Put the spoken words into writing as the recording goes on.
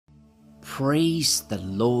Praise the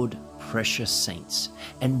Lord, precious saints,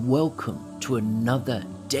 and welcome to another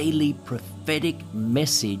daily prophetic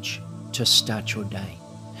message to start your day.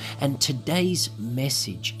 And today's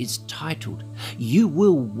message is titled, You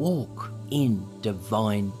Will Walk in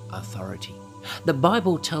Divine Authority. The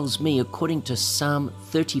Bible tells me, according to Psalm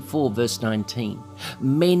 34 verse 19,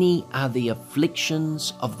 many are the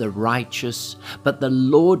afflictions of the righteous, but the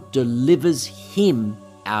Lord delivers him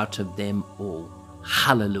out of them all.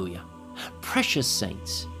 Hallelujah. Precious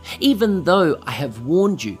saints, even though I have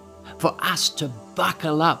warned you for us to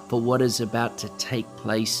buckle up for what is about to take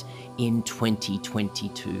place in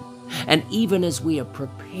 2022, and even as we are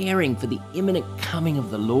preparing for the imminent coming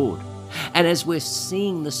of the Lord, and as we're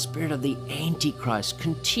seeing the spirit of the Antichrist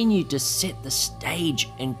continue to set the stage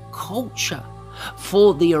and culture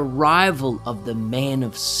for the arrival of the man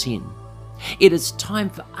of sin, it is time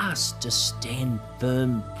for us to stand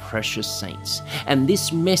firm, precious saints. And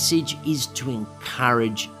this message is to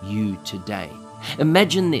encourage you today.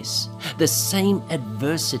 Imagine this: the same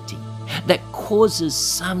adversity that causes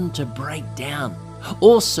some to break down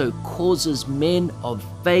also causes men of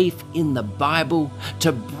faith in the Bible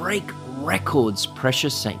to break records,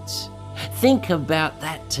 precious saints. Think about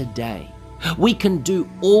that today. We can do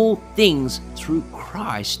all things through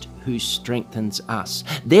Christ who strengthens us.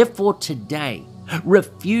 Therefore today,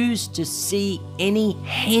 refuse to see any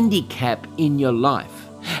handicap in your life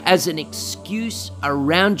as an excuse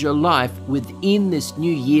around your life within this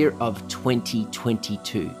new year of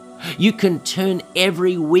 2022. You can turn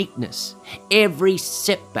every weakness, every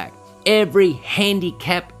setback, every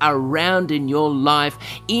handicap around in your life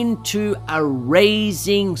into a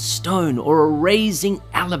raising stone or a raising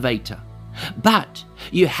elevator. But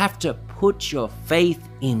you have to put your faith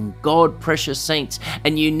in God, precious saints,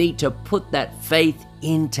 and you need to put that faith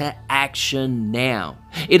into action now.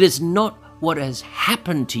 It is not what has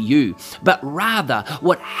happened to you, but rather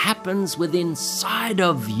what happens within inside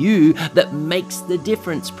of you that makes the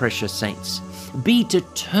difference, precious saints. Be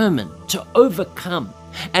determined to overcome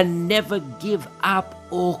and never give up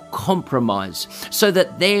or compromise, so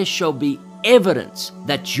that there shall be evidence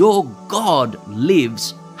that your God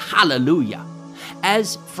lives. Hallelujah.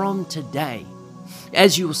 As from today,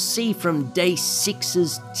 as you'll see from day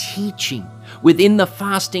 6's teaching within the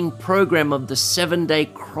fasting program of the 7-day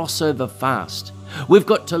crossover fast, we've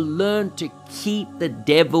got to learn to keep the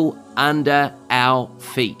devil under our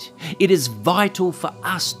feet. It is vital for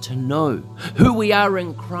us to know who we are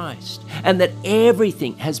in Christ and that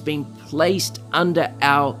everything has been placed under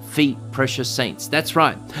our feet, precious saints. That's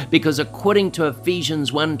right, because according to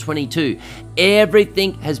Ephesians 1:22,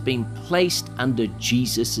 everything has been placed under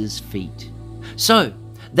Jesus's feet. So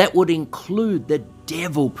that would include the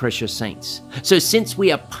devil, precious saints. So since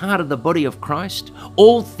we are part of the body of Christ,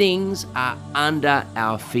 all things are under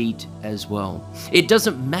our feet as well. It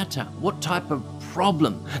doesn't matter what type of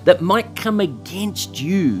problem that might come against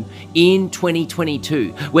you in 2022,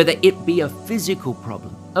 whether it be a physical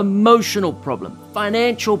problem, emotional problem,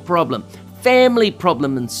 financial problem, family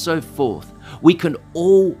problem, and so forth. We can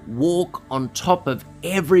all walk on top of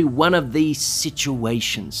every one of these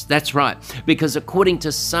situations. That's right, because according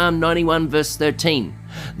to Psalm 91 verse 13,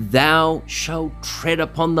 thou shalt tread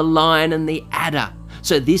upon the lion and the adder.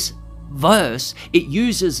 So this verse, it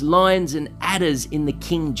uses lions and adders in the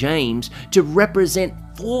King James to represent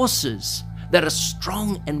forces that are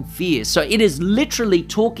strong and fierce. So it is literally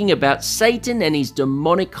talking about Satan and his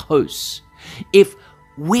demonic hosts. If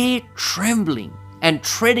we're trembling and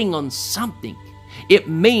treading on something, it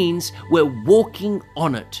means we're walking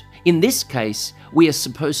on it. In this case, we are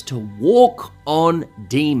supposed to walk on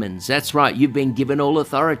demons. That's right, you've been given all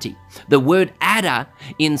authority. The word adder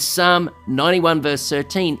in Psalm 91 verse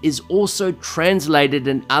 13 is also translated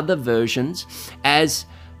in other versions as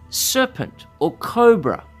serpent or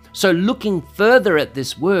cobra. So looking further at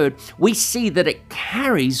this word, we see that it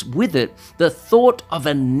carries with it the thought of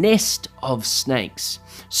a nest of snakes.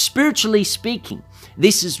 Spiritually speaking,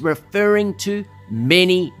 this is referring to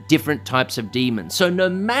many different types of demons. So no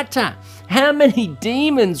matter how many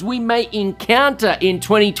demons we may encounter in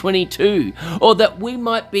 2022, or that we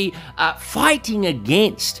might be fighting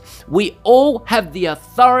against, we all have the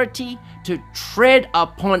authority to tread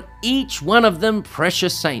upon each one of them,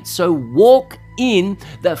 precious saints. So walk in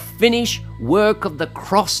the finished work of the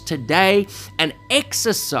cross today and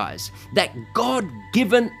exercise that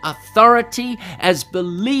God-given authority as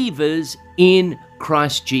believers in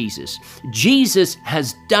Christ Jesus. Jesus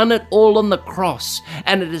has done it all on the cross,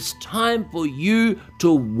 and it is time for you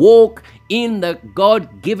to walk in the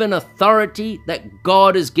God-given authority that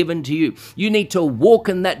God has given to you. You need to walk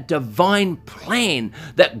in that divine plan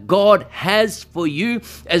that God has for you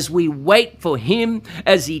as we wait for Him,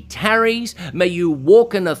 as He tarries. May you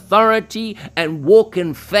walk in authority and walk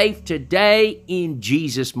in faith today in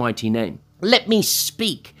Jesus' mighty name. Let me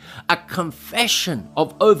speak a confession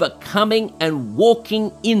of overcoming and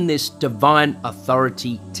walking in this divine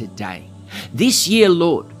authority today. This year,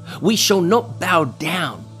 Lord, we shall not bow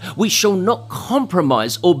down. We shall not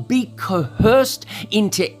compromise or be coerced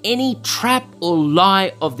into any trap or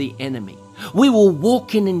lie of the enemy. We will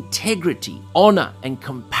walk in integrity, honor and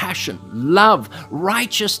compassion, love,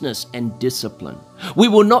 righteousness and discipline. We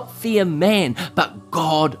will not fear man, but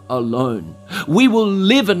God alone. We will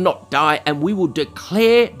live and not die, and we will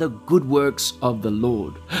declare the good works of the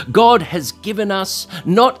Lord. God has given us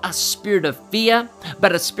not a spirit of fear,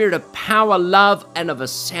 but a spirit of power, love, and of a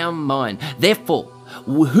sound mind. Therefore,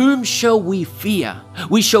 whom shall we fear?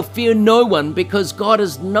 We shall fear no one, because God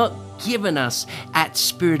has not given us a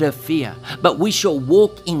spirit of fear, but we shall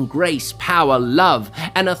walk in grace, power, love,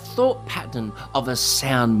 and a thought pattern of a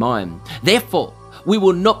sound mind. Therefore, we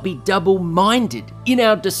will not be double-minded in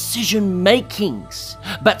our decision makings,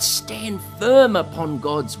 but stand firm upon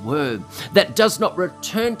God's word that does not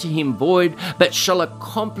return to Him void, but shall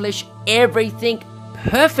accomplish everything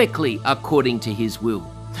perfectly according to His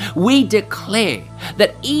will. We declare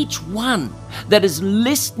that each one that is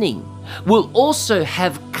listening will also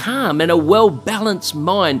have calm and a well-balanced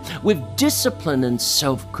mind with discipline and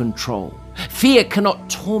self-control. Fear cannot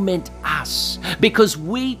torment us because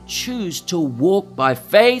we choose to walk by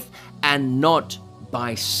faith and not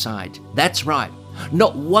by sight. That's right.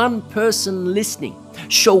 Not one person listening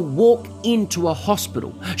shall walk into a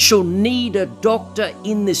hospital, shall need a doctor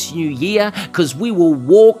in this new year, because we will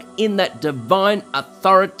walk in that divine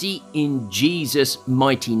authority in Jesus'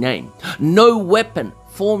 mighty name. No weapon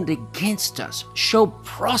formed against us shall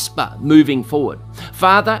prosper moving forward.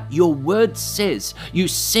 Father, your word says you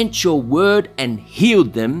sent your word and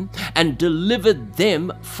healed them and delivered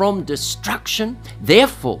them from destruction.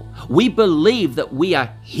 Therefore, we believe that we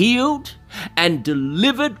are healed and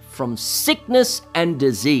delivered from sickness and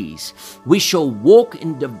disease. We shall walk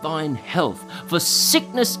in divine health, for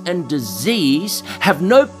sickness and disease have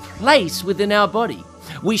no place within our body.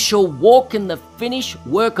 We shall walk in the finished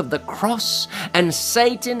work of the cross, and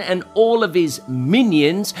Satan and all of his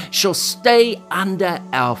minions shall stay under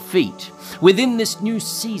our feet. Within this new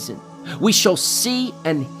season, we shall see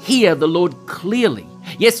and hear the Lord clearly.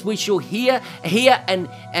 Yes, we shall hear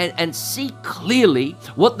and see clearly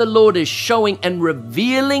what the Lord is showing and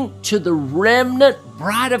revealing to the remnant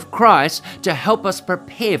bride of Christ to help us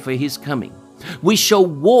prepare for His coming. We shall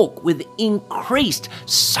walk with increased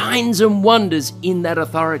signs and wonders in that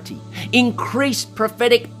authority, increased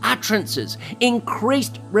prophetic utterances,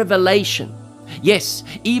 increased revelation. Yes,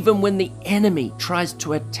 even when the enemy tries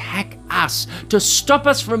to attack us to stop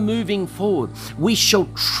us from moving forward, we shall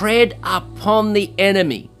tread upon the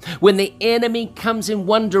enemy. When the enemy comes in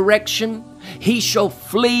one direction, he shall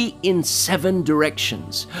flee in 7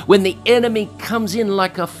 directions. When the enemy comes in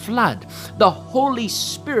like a flood, the Holy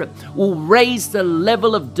Spirit will raise the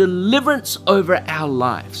level of deliverance over our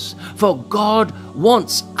lives. For God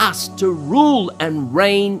wants us to rule and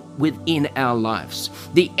reign within our lives.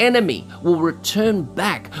 The enemy will return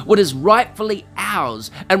back what is rightfully ours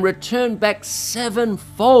and return back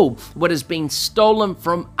 7-fold what has been stolen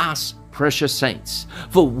from us, precious saints.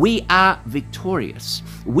 For we are victorious,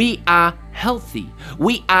 we are healthy,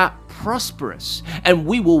 we are prosperous, and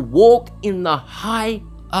we will walk in the high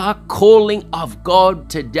calling of God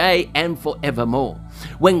today and forevermore.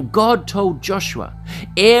 When God told Joshua,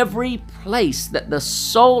 every place that the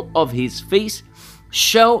sole of his feet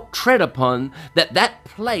shall tread upon, that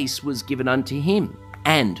place was given unto him.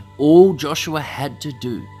 And all Joshua had to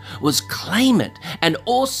do was claim it. And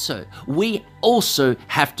we also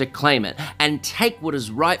have to claim it and take what is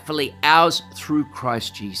rightfully ours through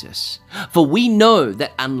Christ Jesus. For we know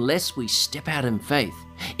that unless we step out in faith,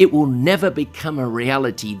 it will never become a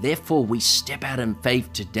reality. Therefore, we step out in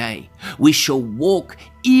faith today. We shall walk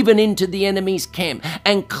even into the enemy's camp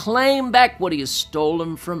and claim back what he has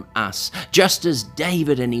stolen from us, just as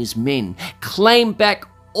David and his men claim back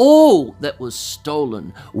all that was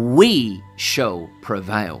stolen. We shall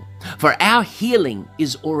prevail. For our healing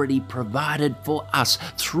is already provided for us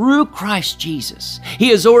through Christ Jesus. He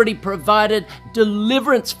has already provided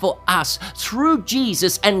deliverance for us through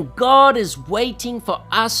Jesus, and God is waiting for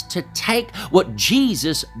us to take what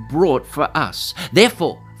Jesus brought for us.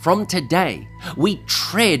 Therefore, from today, we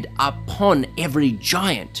tread upon every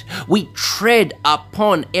giant. We tread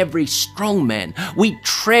upon every strong man. We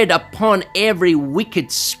tread upon every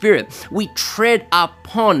wicked spirit. We tread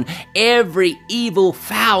upon every evil,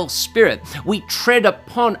 foul spirit. We tread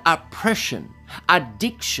upon oppression,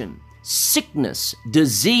 addiction, sickness,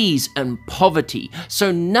 disease, and poverty,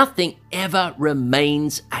 so nothing ever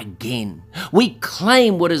remains again. We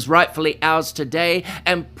claim what is rightfully ours today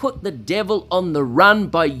and put the devil on the run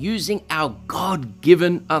by using our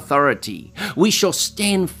God-given authority. We shall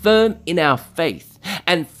stand firm in our faith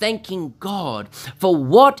and thanking God for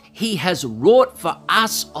what he has wrought for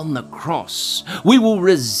us on the cross. We will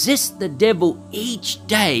resist the devil each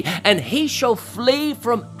day and he shall flee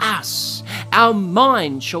from us. Our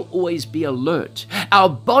mind shall always be alert. Our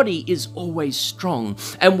body is always strong,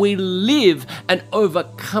 and we live an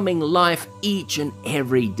overcoming life each and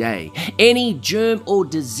every day. Any germ or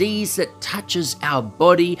disease that touches our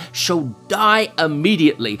body shall die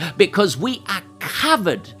immediately, because we are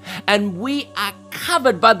covered, and we are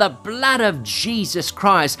covered by the blood of Jesus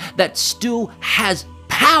Christ that still has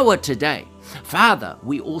power today. Father,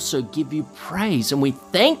 we also give you praise and we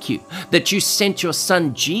thank you that you sent your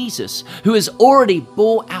son Jesus, who has already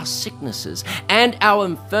bore our sicknesses and our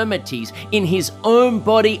infirmities in his own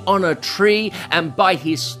body on a tree, and by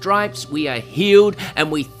his stripes we are healed.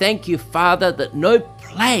 And we thank you, Father, that no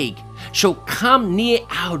plague shall come near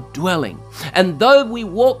our dwelling. And though we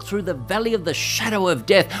walk through the valley of the shadow of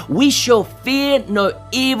death, we shall fear no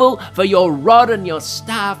evil, for your rod and your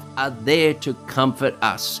staff are there to comfort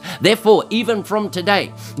us. Therefore, even from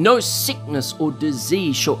today, no sickness or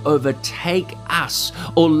disease shall overtake us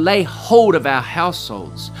or lay hold of our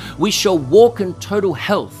households. We shall walk in total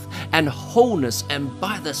health and wholeness, and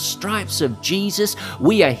by the stripes of Jesus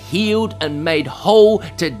we are healed and made whole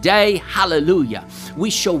today. Hallelujah. We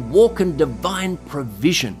shall walk in divine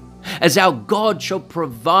provision, as our God shall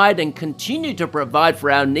provide and continue to provide for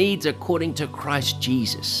our needs according to Christ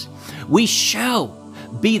Jesus. We shall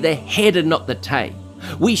be the head and not the tail.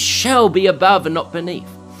 We shall be above and not beneath.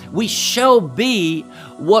 We shall be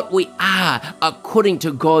what we are according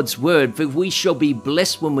to God's word, for we shall be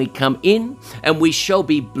blessed when we come in, and we shall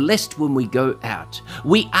be blessed when we go out.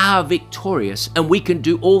 We are victorious, and we can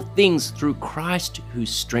do all things through Christ who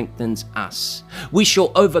strengthens us. We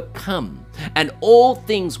shall overcome, and all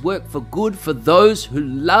things work for good for those who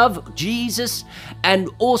love Jesus and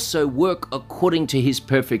also work according to his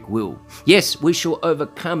perfect will. Yes, we shall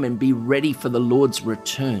overcome and be ready for the Lord's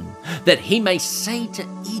return, that he may say to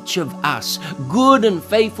each of us, "Good and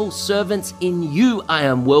faithful servants, in you I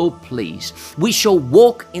am well pleased." We shall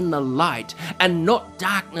walk in the light and not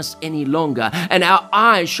darkness any longer, and our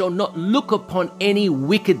eyes shall not look upon any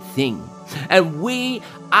wicked thing. And we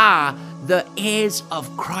are the heirs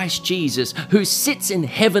of Christ Jesus, who sits in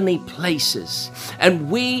heavenly places.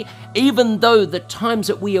 And we, even though the times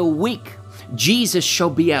that we are weak, Jesus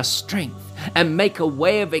shall be our strength and make a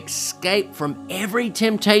way of escape from every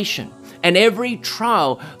temptation and every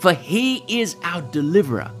trial, for he is our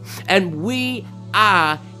deliverer, and we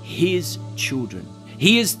are his children.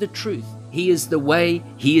 He is the truth. He is the way,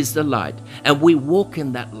 he is the light, and we walk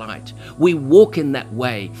in that light. We walk in that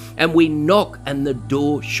way, and we knock, and the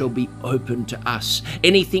door shall be opened to us.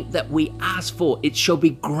 Anything that we ask for, it shall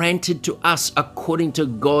be granted to us according to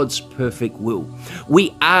God's perfect will.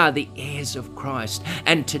 We are the heirs of Christ,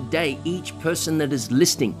 and today each person that is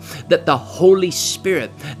listening, that the Holy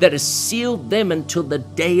Spirit that has sealed them until the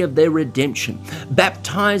day of their redemption,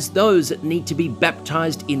 baptize those that need to be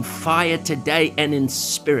baptized in fire today and in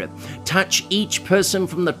spirit. Touch each person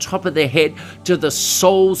from the top of their head to the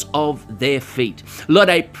soles of their feet. Lord,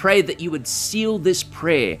 I pray that you would seal this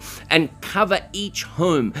prayer and cover each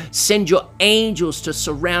home. Send your angels to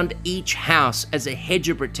surround each house as a hedge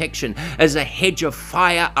of protection, as a hedge of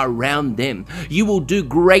fire around them. You will do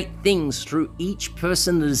great things through each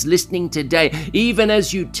person that is listening today, even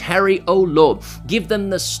as you tarry, O Lord. Give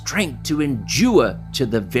them the strength to endure to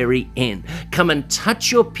the very end. Come and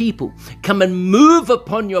touch your people. Come and move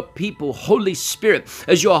upon your people, Holy Spirit,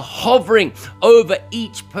 as you're hovering over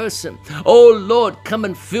each person. Oh Lord, come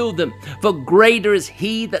and fill them, for greater is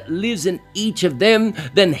he that lives in each of them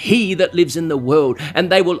than he that lives in the world. And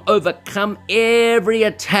they will overcome every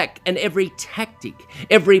attack and every tactic,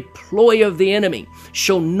 every ploy of the enemy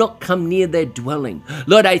shall not come near their dwelling.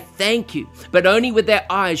 Lord, I thank you, but only with their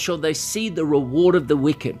eyes shall they see the reward of the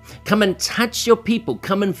wicked. Come and touch your people.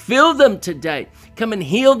 Come and fill them today. Come and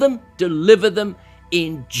heal them, deliver them.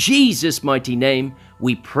 In Jesus' mighty name,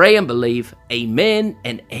 We pray and believe. Amen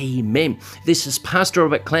and amen. This is Pastor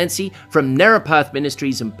Robert Clancy from Narrow Path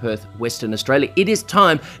Ministries in Perth, Western Australia. It is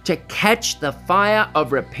time to catch the fire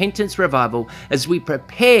of repentance revival as we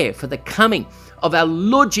prepare for the coming of our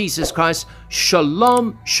Lord Jesus Christ.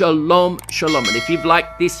 Shalom, shalom, shalom. And if you've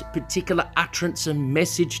liked this particular utterance and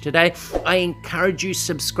message today, I encourage you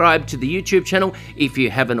subscribe to the YouTube channel if you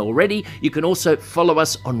haven't already. You can also follow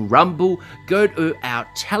us on Rumble. Go to our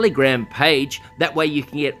Telegram page. That way you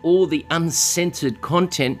can get all the uncensored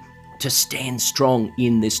content to stand strong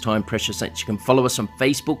in this time, precious saints. You can follow us on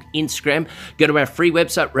Facebook, Instagram. Go to our free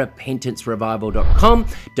website, repentancerevival.com.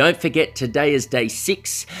 Don't forget, today is day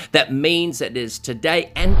 6. That means that there's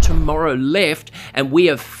today and tomorrow left, and we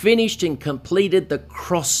have finished and completed the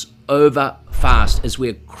crossover fast as we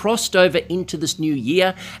are crossed over into this new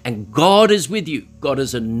year, and God is with you. God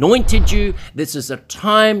has anointed you. This is a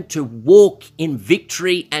time to walk in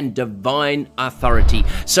victory and divine authority.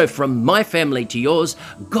 So from my family to yours,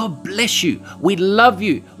 God bless you. We love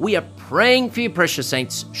you. We are praying for you, precious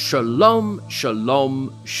saints. Shalom,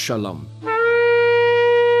 shalom, shalom.